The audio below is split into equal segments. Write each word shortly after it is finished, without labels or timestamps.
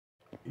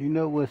You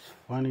know what's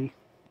funny?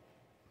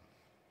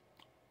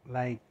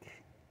 Like,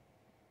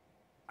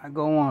 I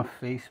go on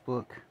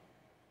Facebook,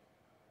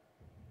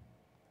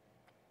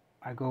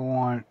 I go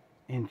on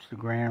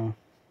Instagram,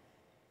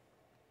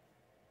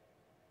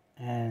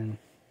 and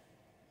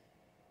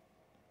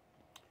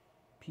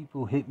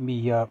people hit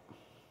me up.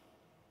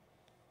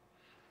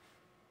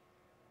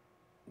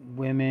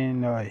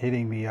 Women are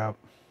hitting me up.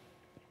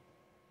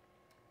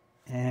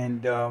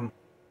 And,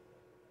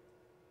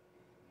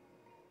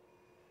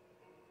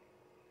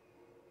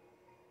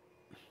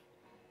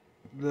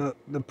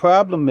 the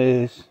problem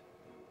is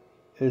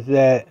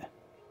that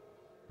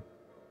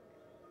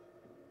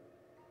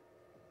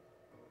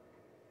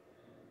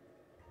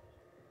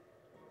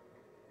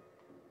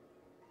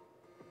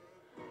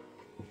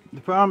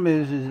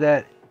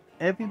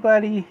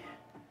everybody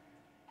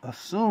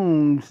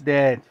assumes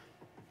that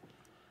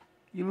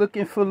you're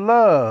looking for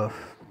love.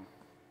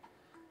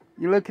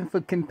 You're looking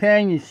for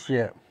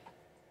companionship.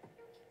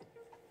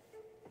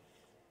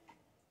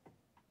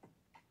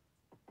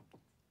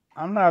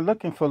 I'm not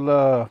looking for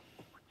love.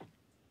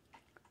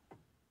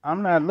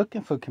 I'm not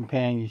looking for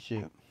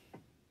companionship.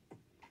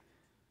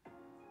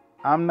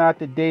 I'm not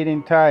the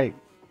dating type.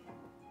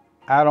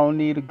 I don't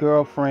need a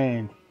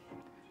girlfriend.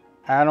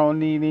 I don't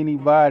need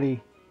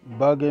anybody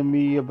bugging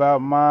me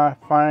about my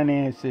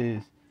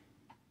finances.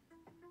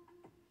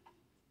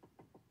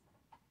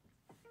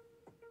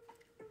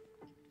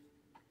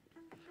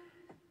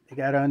 You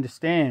gotta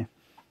understand,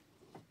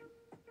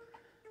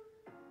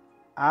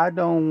 I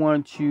don't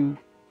want you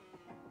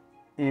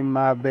in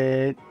my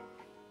bed.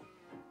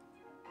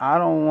 I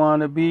don't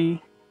want to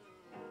be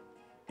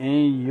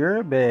in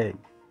your bed.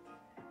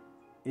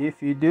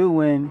 If you're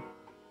doing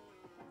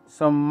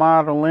some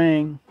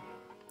modeling,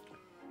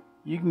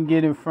 you can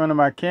get in front of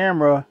my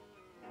camera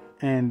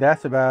and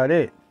that's about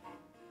it.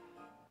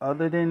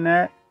 Other than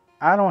that,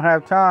 I don't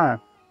have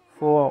time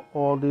for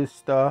all this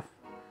stuff.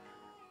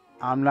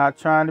 I'm not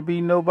trying to be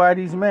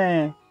nobody's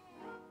man.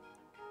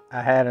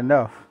 I had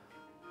enough.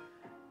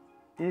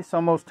 It's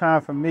almost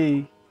time for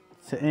me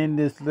to end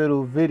this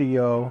little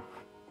video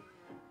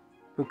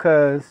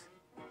because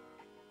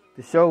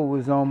the show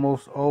was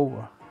almost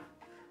over.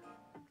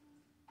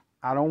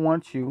 I don't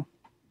want you.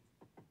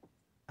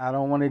 I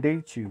don't want to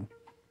date you.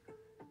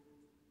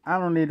 I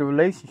don't need a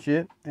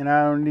relationship, and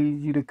I don't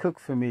need you to cook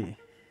for me.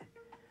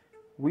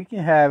 We can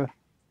have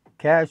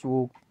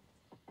casual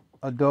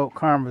adult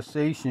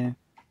conversation,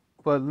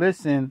 but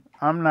listen,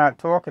 I'm not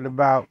talking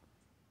about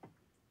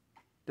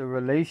the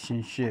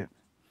relationship.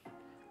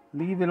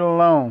 Leave it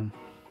alone.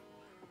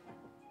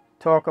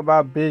 Talk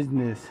about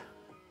business.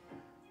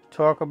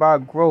 Talk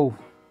about growth,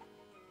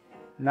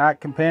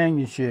 not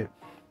companionship.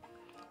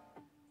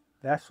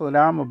 That's what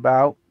I'm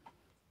about.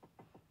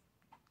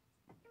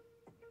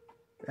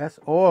 That's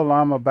all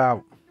I'm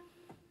about.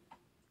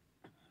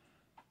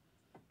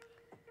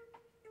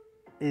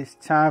 It's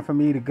time for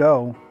me to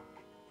go.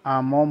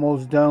 I'm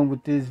almost done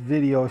with this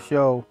video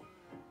show.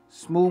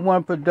 Smooth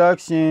One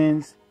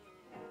Productions.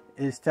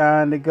 It's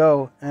time to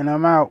go, and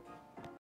I'm out.